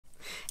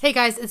Hey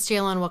guys, it's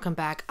Jayla and welcome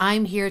back.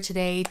 I'm here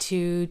today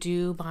to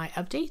do my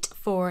update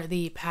for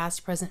the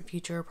Past, Present,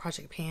 Future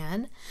Project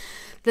Pan.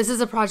 This is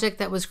a project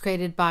that was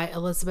created by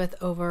Elizabeth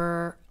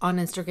over on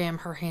Instagram.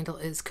 Her handle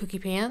is Cookie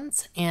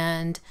Pans,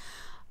 and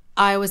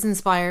I was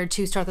inspired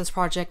to start this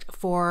project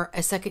for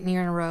a second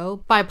year in a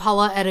row by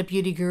Paula at A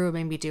Beauty Guru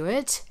made me do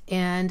it.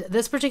 And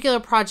this particular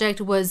project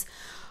was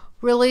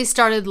really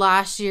started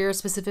last year,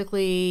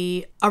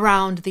 specifically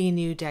around the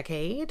new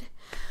decade,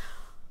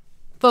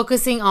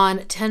 focusing on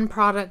 10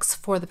 products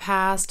for the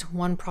past,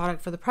 1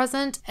 product for the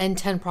present, and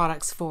 10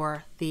 products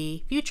for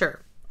the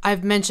future.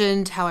 I've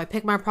mentioned how I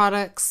pick my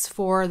products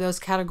for those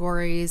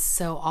categories,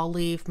 so I'll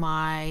leave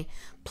my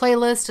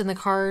playlist in the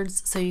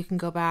cards so you can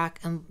go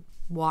back and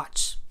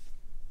watch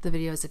the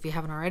videos if you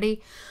haven't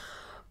already.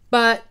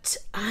 But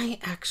I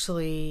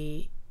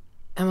actually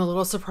am a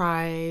little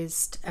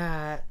surprised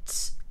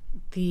at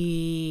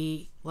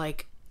the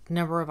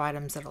number of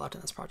items that are left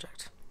in this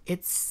project.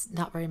 It's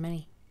not very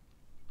many.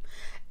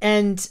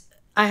 And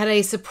I had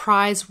a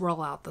surprise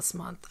rollout this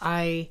month.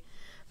 I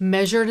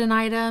measured an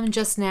item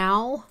just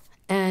now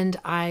and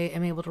I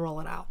am able to roll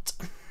it out.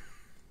 I'm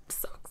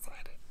so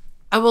excited.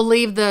 I will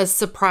leave the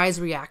surprise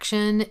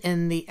reaction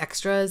in the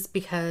extras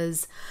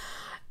because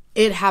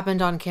it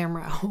happened on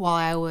camera while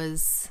I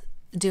was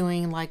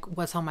doing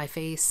what's on my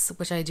face,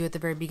 which I do at the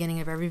very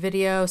beginning of every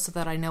video so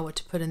that I know what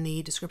to put in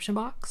the description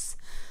box.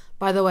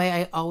 By the way,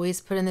 I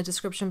always put in the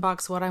description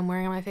box what I'm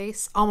wearing on my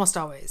face. Almost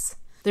always.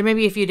 There may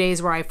be a few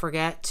days where I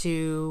forget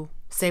to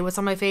say what's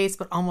on my face,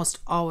 but almost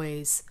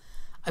always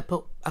I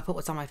put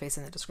what's on my face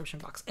in the description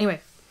box. Anyway,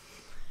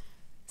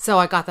 so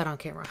I got that on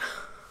camera.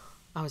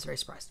 I was very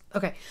surprised.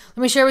 Okay,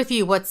 let me share with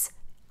you what's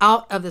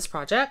out of this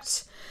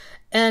project.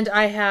 And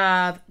I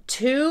have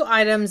 2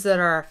 items that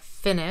are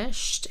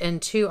finished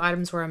and 2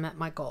 items where I met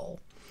my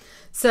goal.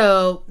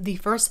 So the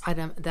first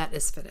item that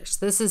is finished.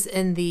 This is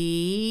in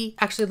the...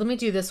 Actually, let me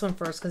do this one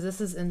first because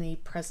this is in the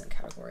present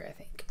category, I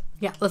think.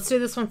 Yeah, let's do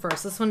this one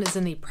first. This one is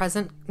in the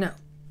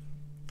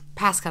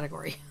past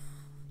category.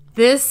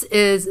 This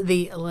is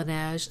the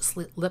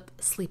Laneige Lip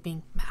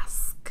Sleeping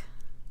Mask.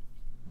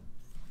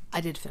 I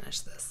did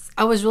finish this.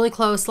 I was really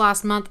close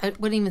last month. I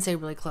wouldn't even say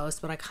really close,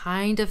 but I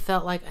kind of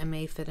felt like I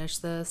may finish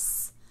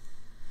this.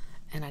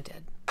 And I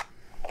did.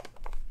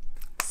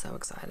 So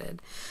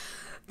excited.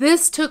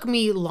 This took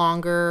me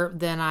longer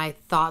than I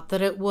thought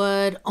that it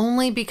would,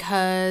 only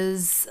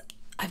because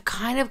I've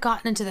kind of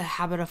gotten into the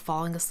habit of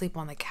falling asleep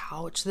on the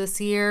couch this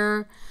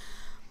year.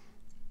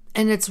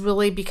 And it's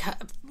really because,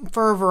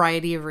 for a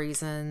variety of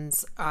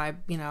reasons. I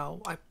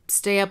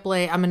stay up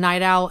late. I'm a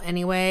night owl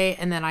anyway.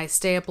 And then I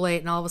stay up late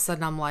and all of a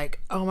sudden I'm like,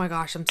 oh my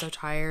gosh, I'm so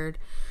tired.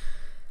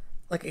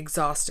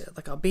 Exhausted.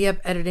 I'll be up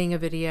editing a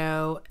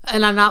video.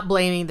 And I'm not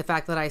blaming the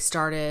fact that I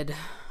started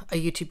a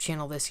YouTube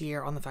channel this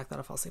year on the fact that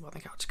I fall asleep on the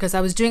couch. Because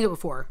I was doing it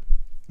before.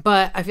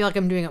 But I feel like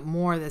I'm doing it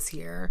more this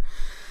year.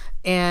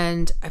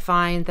 And I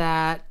find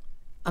that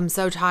I'm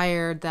so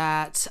tired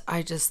that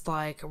I just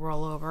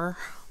roll over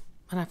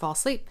and I fall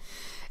asleep.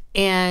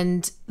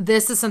 And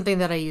this is something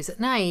that I use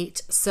at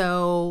night.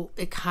 So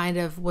it kind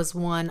of was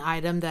one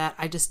item that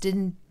I just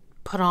didn't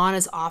put on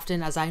as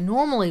often as I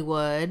normally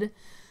would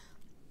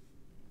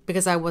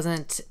because I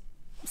wasn't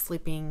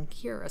sleeping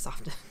here as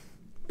often.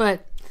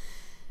 But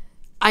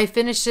I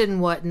finished it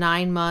in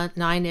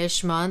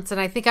 9-ish months.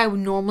 And I think I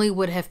normally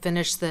would have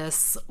finished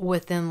this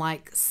within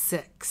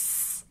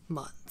 6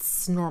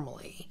 months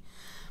normally.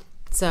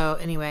 So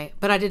anyway,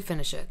 but I did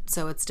finish it.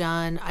 So it's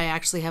done. I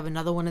actually have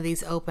another one of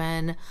these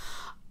open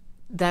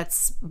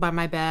that's by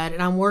my bed.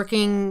 And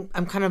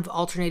I'm kind of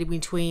alternating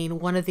between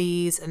one of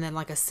these and then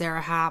a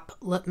Sarah Hap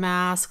lip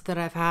mask that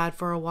I've had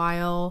for a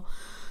while.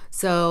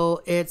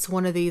 So it's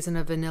one of these in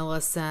a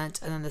vanilla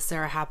scent and then the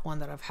Sarah Hap one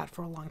that I've had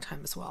for a long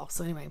time as well.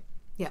 So anyway,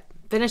 yeah,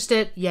 finished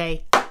it.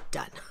 Yay,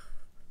 done.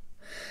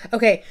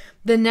 Okay,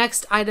 the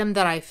next item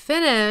that I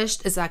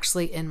finished is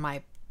actually in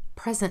my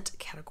present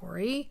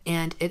category,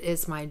 and it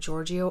is my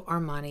Giorgio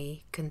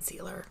Armani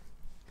concealer.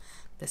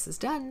 This is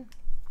done.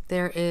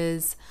 There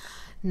is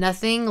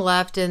nothing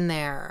left in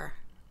there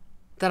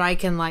that I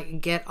can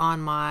get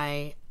on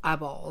my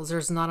eyeballs.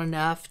 There's not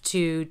enough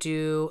to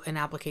do an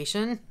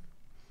application.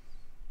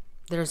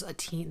 There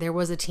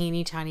was a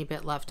teeny tiny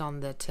bit left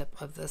on the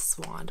tip of this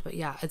wand, but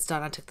yeah, it's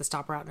done. I took the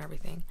stopper out and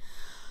everything.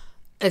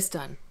 It's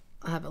done.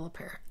 I have a lip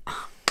hair. I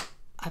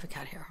have a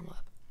cat hair on my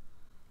lip.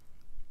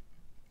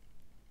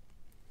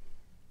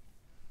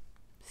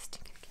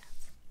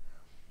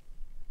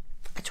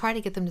 I try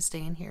to get them to stay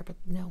in here, but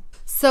no.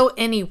 So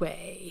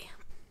anyway,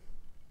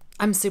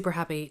 I'm super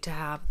happy to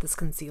have this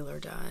concealer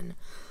done.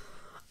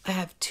 I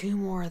have 2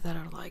 more that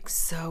are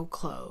so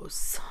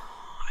close.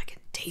 I can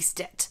taste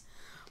it.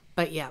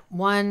 But yeah,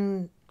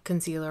 1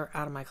 concealer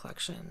out of my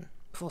collection,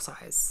 full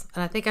size.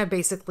 And I think I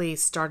basically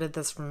started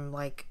this from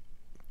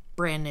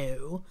brand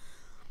new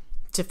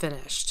to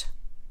finished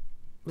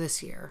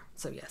this year.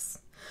 So yes.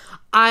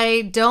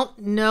 I don't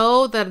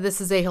know that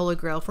this is a holy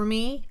grail for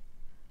me.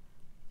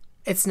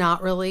 It's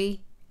not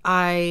really.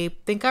 I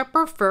think I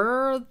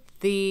prefer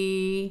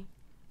the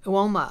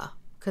Uoma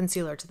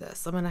concealer to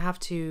this. I'm going to have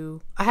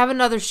to, I have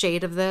another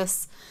shade of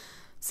this,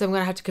 so I'm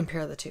going to have to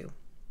compare the two.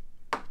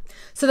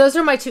 So those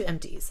are my two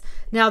empties.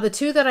 Now the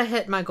two that I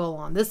hit my goal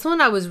on. This one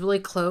I was really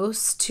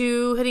close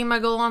to hitting my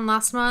goal on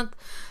last month.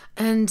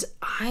 And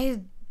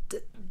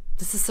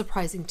this is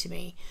surprising to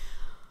me.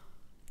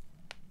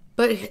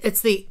 But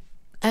it's the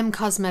M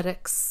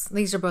Cosmetics.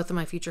 These are both in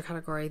my future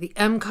category. The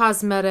M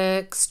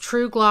Cosmetics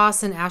True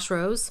Gloss and Ash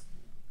Rose.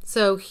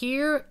 So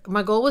here,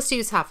 my goal was to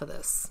use half of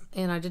this.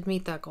 And I did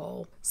meet that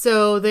goal.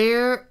 So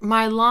there,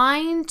 my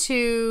line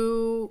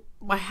to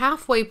my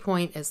halfway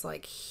point is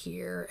like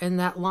here. And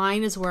that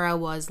line is where I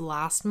was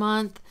last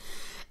month.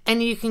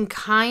 And you can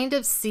kind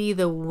of see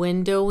the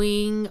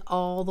windowing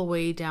all the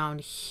way down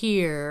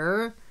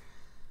here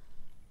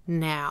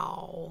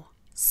now.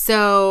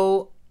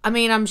 So, I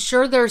mean, I'm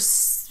sure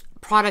there's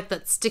product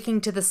that's sticking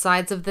to the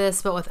sides of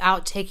this, but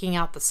without taking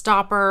out the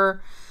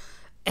stopper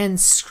and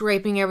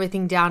scraping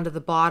everything down to the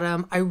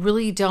bottom. I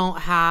really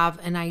don't have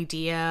an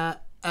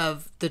idea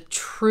of the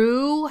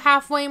true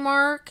halfway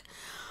mark.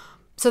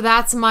 So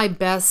that's my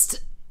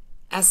best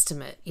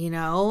estimate, you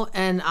know,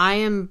 and I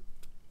am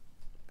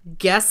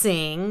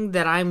guessing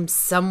that I'm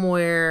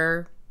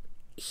somewhere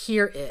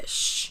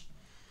here-ish.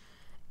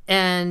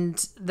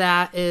 And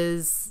that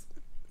is,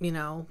 you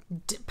know,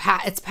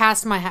 it's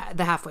past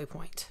the halfway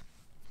point.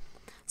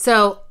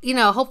 So, you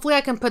know, hopefully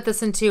I can put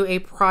this into a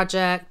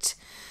project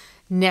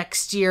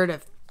next year to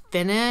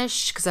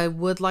finish, because I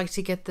would like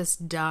to get this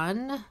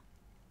done.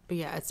 But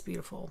yeah, it's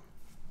beautiful.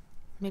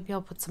 Maybe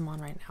I'll put some on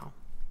right now,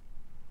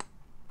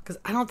 because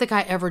I don't think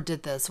I ever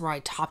did this where I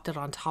topped it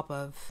on top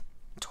of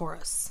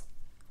Taurus.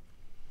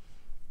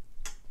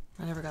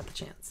 I never got the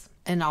chance.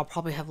 And I'll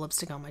probably have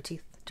lipstick on my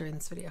teeth during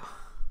this video.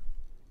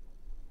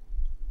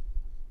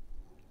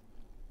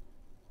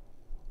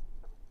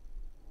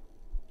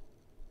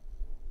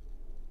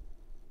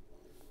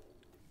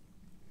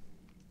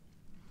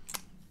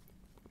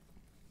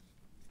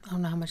 I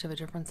don't know how much of a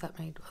difference that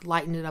made.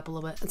 Lightened it up a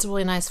little bit. It's a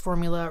really nice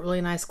formula,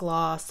 really nice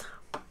gloss.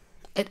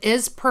 It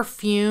is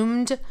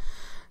perfumed.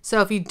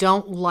 So if you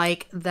don't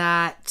like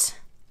that,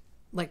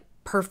 like,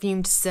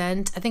 perfumed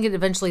scent, I think it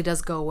eventually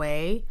does go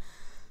away.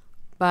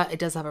 But it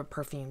does have a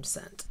perfumed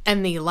scent.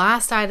 And the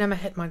last item I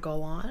hit my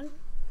goal on,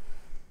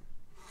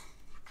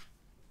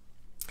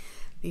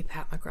 the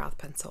Pat McGrath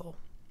pencil.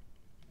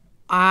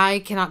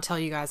 I cannot tell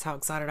you guys how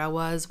excited I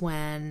was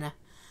when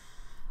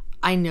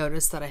I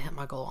noticed that I hit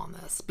my goal on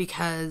this,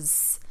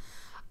 because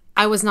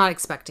I was not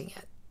expecting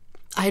it.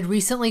 I had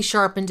recently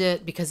sharpened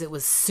it because it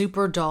was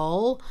super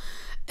dull,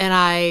 and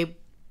I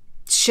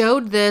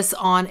showed this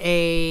in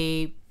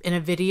a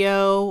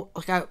video.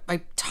 Like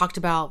I talked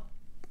about,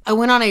 I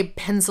went on a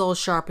pencil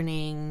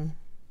sharpening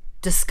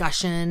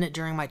discussion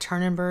during my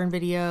turn and burn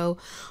video,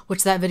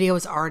 which that video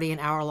was already an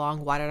hour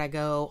long. Why did I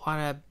go on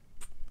a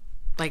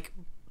like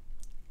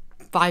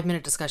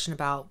 5-minute discussion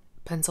about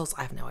pencils?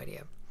 I have no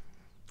idea.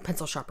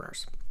 Pencil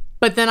sharpeners.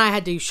 But then I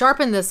had to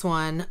sharpen this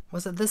one.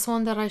 Was it this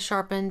one that I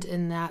sharpened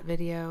in that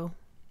video?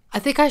 I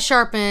think I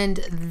sharpened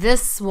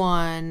this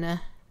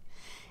one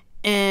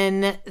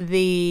in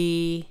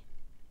the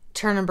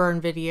turn and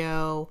burn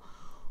video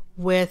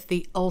with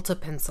the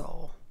Ulta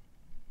pencil.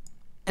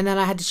 And then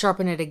I had to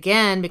sharpen it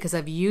again because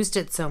I've used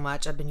it so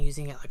much. I've been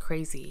using it like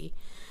crazy.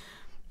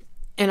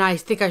 And I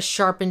think I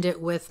sharpened it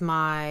with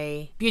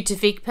my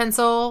Beautifique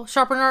pencil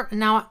sharpener.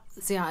 And now,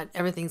 see,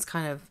 everything's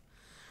kind of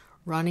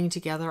running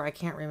together. I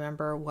can't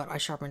remember what I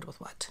sharpened with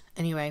what.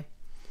 Anyway,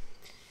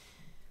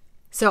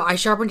 so I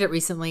sharpened it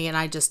recently, and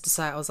I just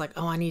decided, I was like,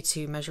 oh, I need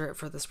to measure it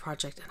for this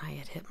project, and I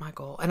had hit my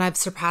goal, and I've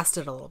surpassed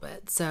it a little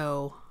bit.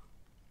 So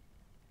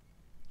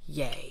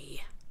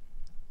yay.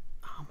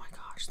 Oh my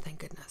gosh, thank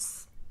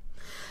goodness.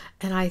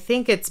 And I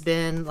think it's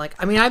been like,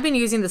 I mean, I've been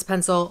using this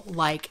pencil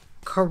like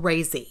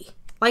crazy.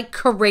 Like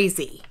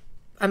crazy.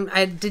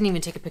 I didn't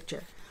even take a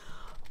picture.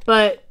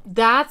 But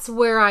that's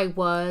where I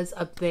was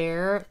up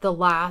there the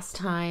last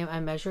time I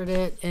measured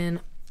it in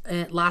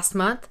last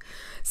month.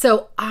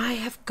 So I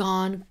have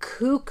gone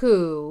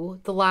cuckoo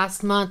the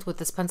last month with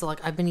this pencil.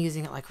 Like, I've been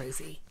using it like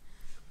crazy.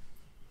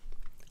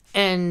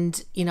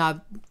 And, you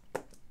know,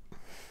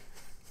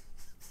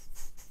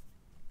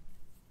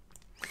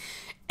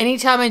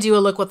 anytime I do a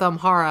look with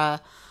Amhara,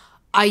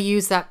 I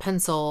use that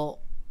pencil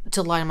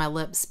to line my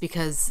lips,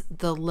 because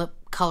the lip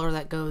color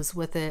that goes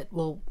with it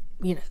will,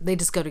 you know, they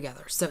just go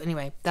together. So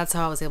anyway, that's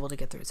how I was able to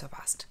get through it so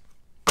fast.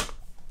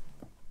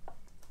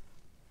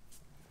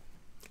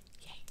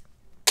 Yay.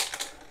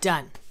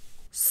 Done.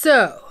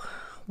 So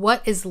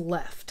what is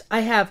left? I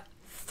have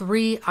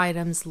 3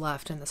 items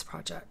left in this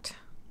project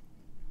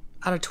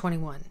out of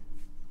 21.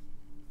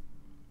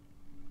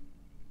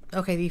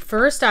 Okay, the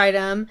first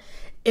item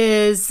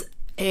is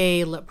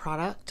a lip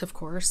product, of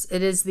course.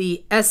 It is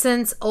the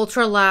Essence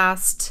Ultra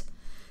Last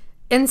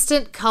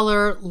Instant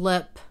Color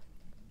Lip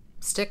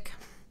Stick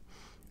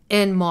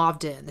in Mauve,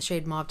 the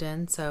shade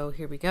Mauve. So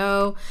here we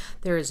go.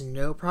 There is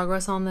no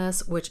progress on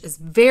this, which is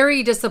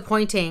very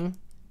disappointing.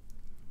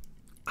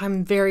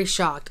 I'm very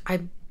shocked.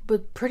 I'm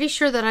pretty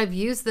sure that I've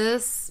used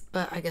this,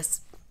 but I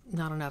guess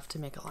not enough to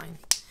make a line.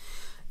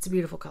 It's a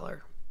beautiful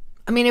color.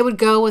 I mean, it would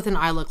go with an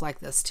eye look like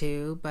this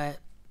too, but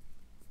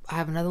I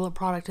have another lip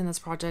product in this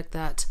project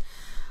that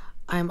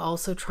I'm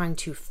also trying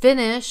to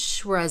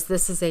finish, whereas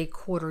this is a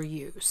quarter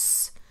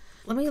use.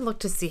 Let me look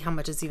to see how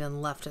much is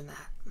even left in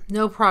that.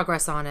 No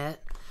progress on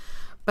it,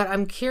 but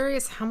I'm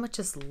curious how much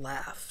is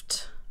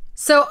left.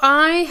 So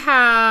I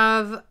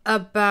have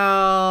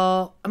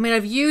about, I mean,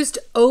 I've used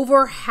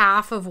over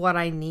half of what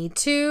I need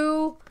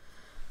to,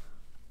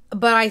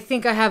 but I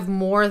think I have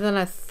more than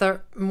a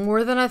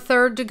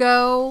third to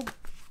go.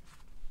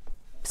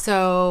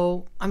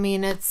 So, I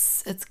mean,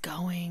 it's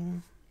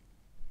going.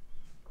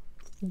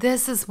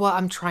 This is what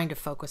I'm trying to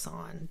focus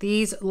on.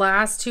 These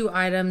last two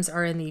items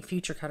are in the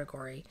future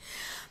category.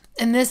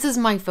 And this is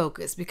my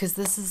focus because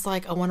this is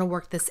like, I want to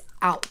work this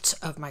out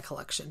of my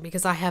collection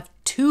because I have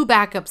 2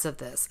 backups of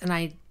this and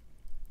I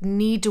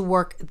need to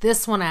work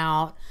this one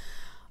out.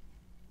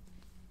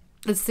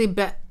 Let's see,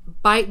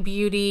 Bite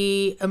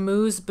Beauty,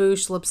 Amuse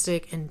Bouche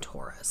lipstick in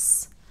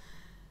Taurus.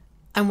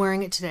 I'm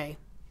wearing it today.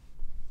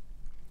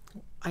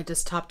 I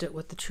just topped it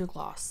with the True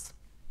Gloss.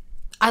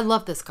 I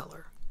love this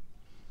color.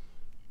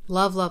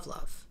 Love, love,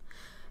 love.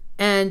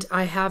 And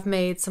I have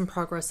made some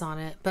progress on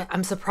it, but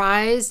I'm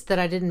surprised that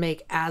I didn't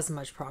make as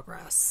much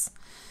progress.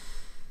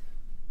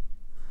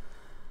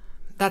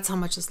 That's how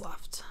much is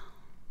left.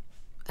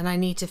 And I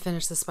need to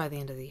finish this by the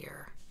end of the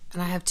year.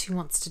 And I have 2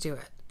 months to do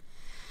it.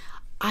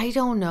 I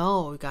don't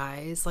know,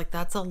 guys. Like,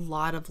 that's a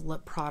lot of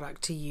lip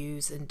product to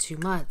use in 2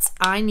 months.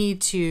 I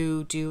need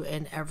to do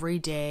an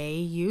everyday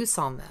use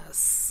on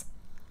this.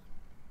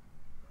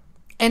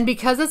 And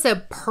because it's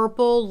a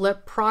purple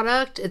lip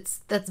product,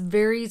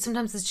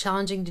 sometimes it's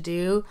challenging to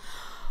do,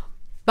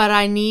 but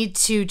I need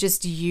to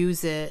just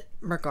use it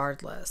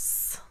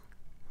regardless.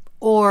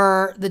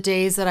 Or the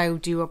days that I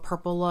do a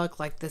purple look,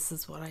 like this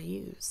is what I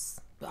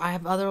use. I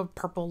have other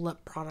purple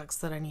lip products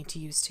that I need to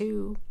use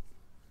too.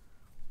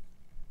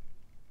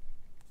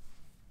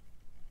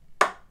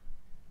 But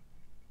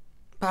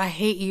I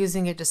hate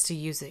using it just to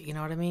use it, you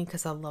know what I mean?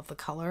 Because I love the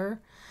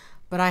color.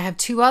 But I have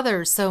 2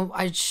 others, so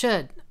I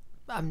should.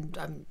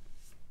 I'm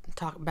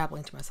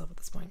babbling to myself at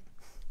this point.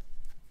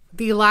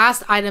 The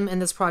last item in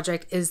this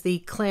project is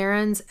the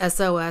Clarins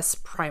SOS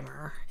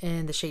Primer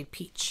in the shade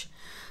Peach.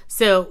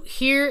 So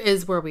here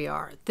is where we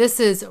are. This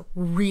is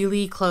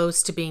really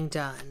close to being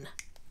done.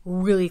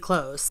 Really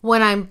close.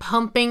 When I'm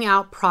pumping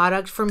out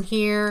product from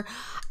here,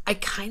 I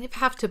kind of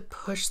have to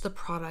push the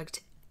product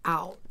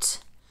out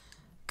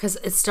because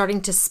it's starting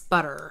to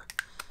sputter.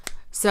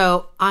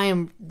 So I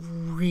am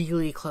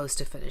really close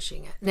to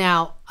finishing it.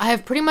 Now, I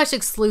have pretty much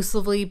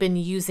exclusively been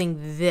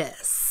using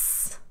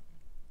this.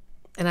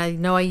 And I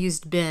know I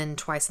used been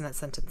twice in that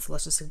sentence. So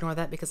let's just ignore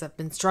that because I've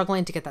been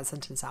struggling to get that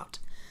sentence out.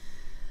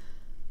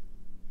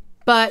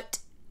 But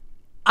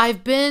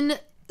I've been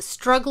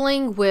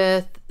struggling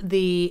with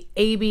the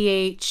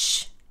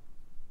ABH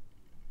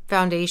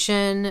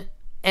foundation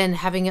and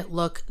having it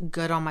look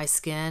good on my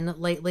skin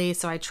lately.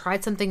 So I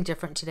tried something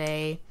different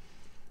today.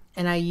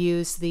 And I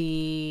use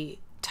the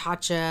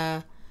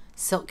Tatcha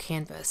Silk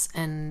Canvas,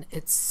 and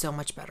it's so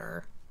much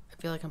better.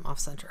 I feel like I'm off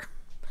center.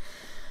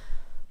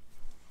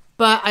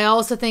 But I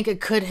also think it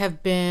could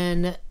have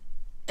been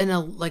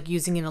like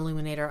using an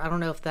illuminator. I don't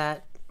know if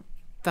that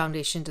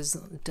foundation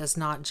does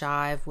not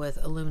jive with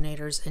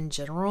illuminators in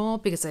general,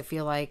 because I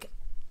feel like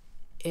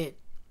it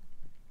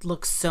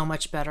looks so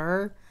much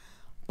better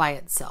by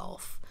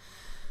itself.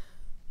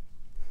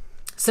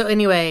 So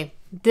anyway,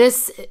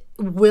 this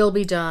will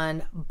be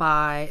done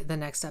by the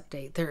next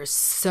update. There is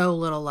so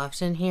little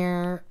left in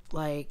here.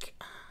 Like,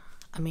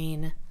 I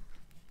mean,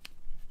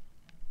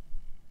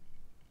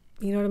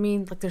 you know what I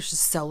mean? Like, there's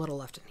just so little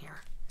left in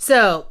here.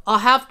 So I'll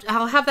have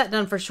that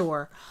done for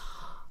sure.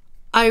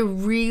 I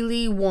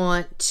really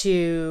want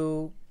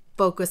to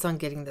focus on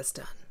getting this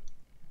done.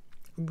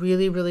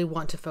 Really, really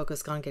want to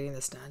focus on getting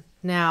this done.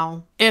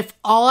 Now, if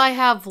all I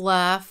have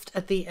left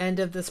at the end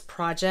of this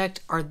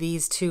project are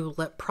these 2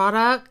 lip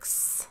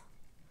products,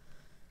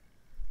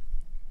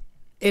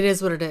 it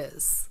is what it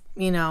is,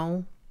 you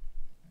know.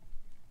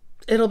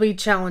 It'll be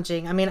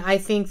challenging. I mean, I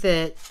think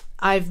that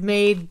I've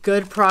made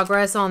good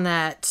progress on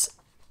that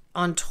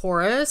on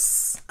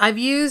Taurus. I've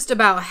used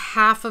about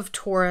half of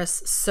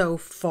Taurus so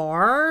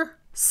far.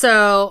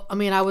 So, I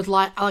mean,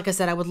 like I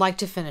said, I would like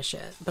to finish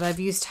it, but I've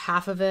used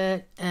half of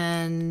it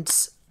and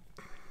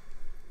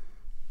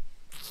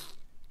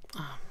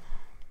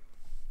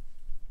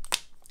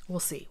we'll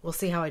see. We'll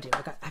see how I do.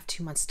 I have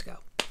 2 months to go.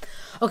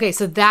 Okay,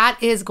 so that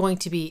is going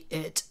to be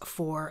it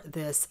for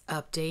this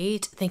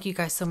update. Thank you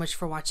guys so much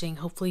for watching.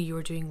 Hopefully you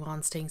are doing well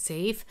and staying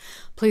safe.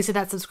 Please hit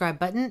that subscribe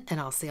button and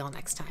I'll see y'all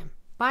next time.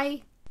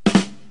 Bye.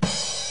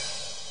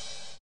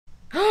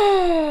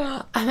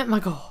 I'm at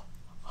my goal.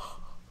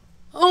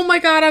 Oh my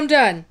God, I'm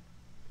done.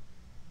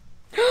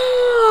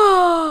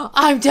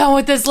 I'm done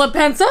with this lip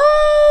pencil.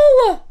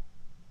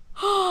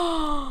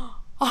 Oh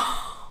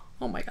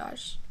my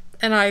gosh.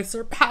 And I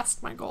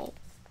surpassed my goal.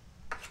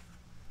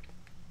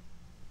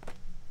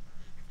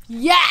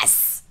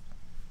 Yes.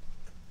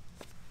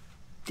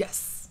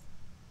 Yes.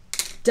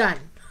 Done.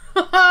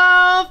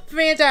 Oh,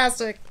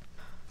 fantastic.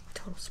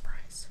 Total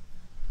surprise.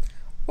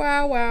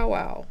 Wow, wow,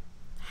 wow.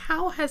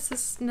 How has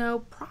this no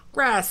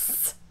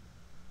progress?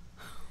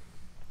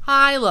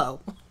 High, low.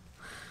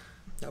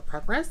 No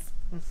progress?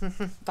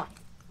 Fine.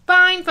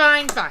 Fine,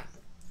 fine, fine.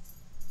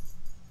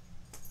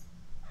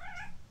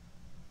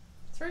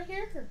 It's right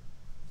here.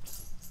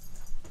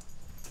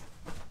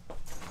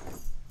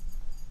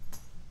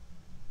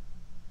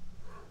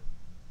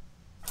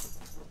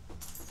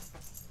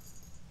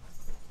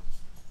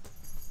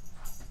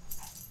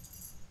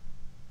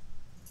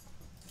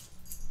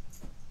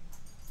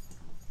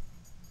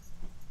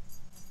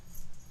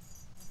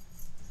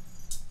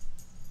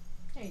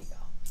 There you go.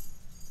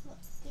 Look,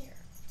 there.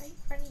 Right in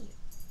front of you.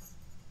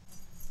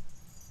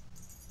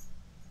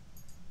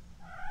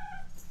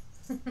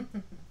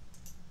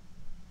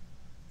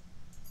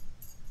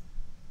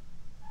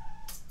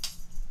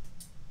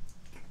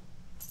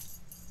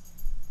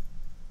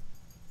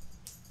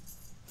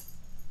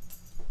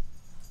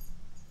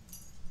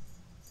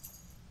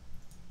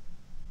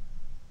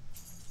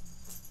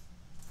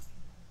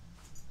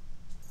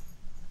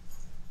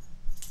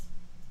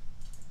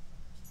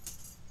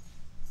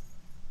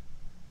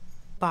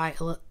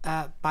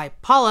 By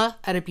Paula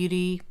at a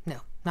beauty. No,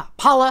 not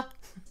Paula.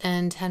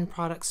 And 10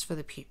 products for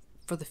the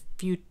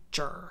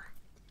future.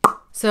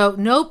 So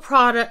no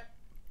progress.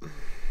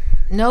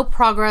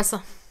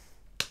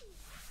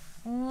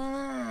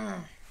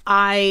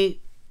 I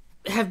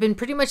have been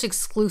pretty much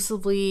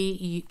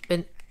exclusively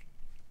enunciate.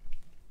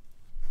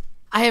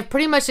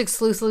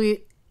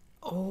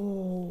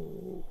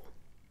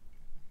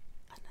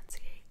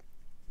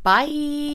 Bye.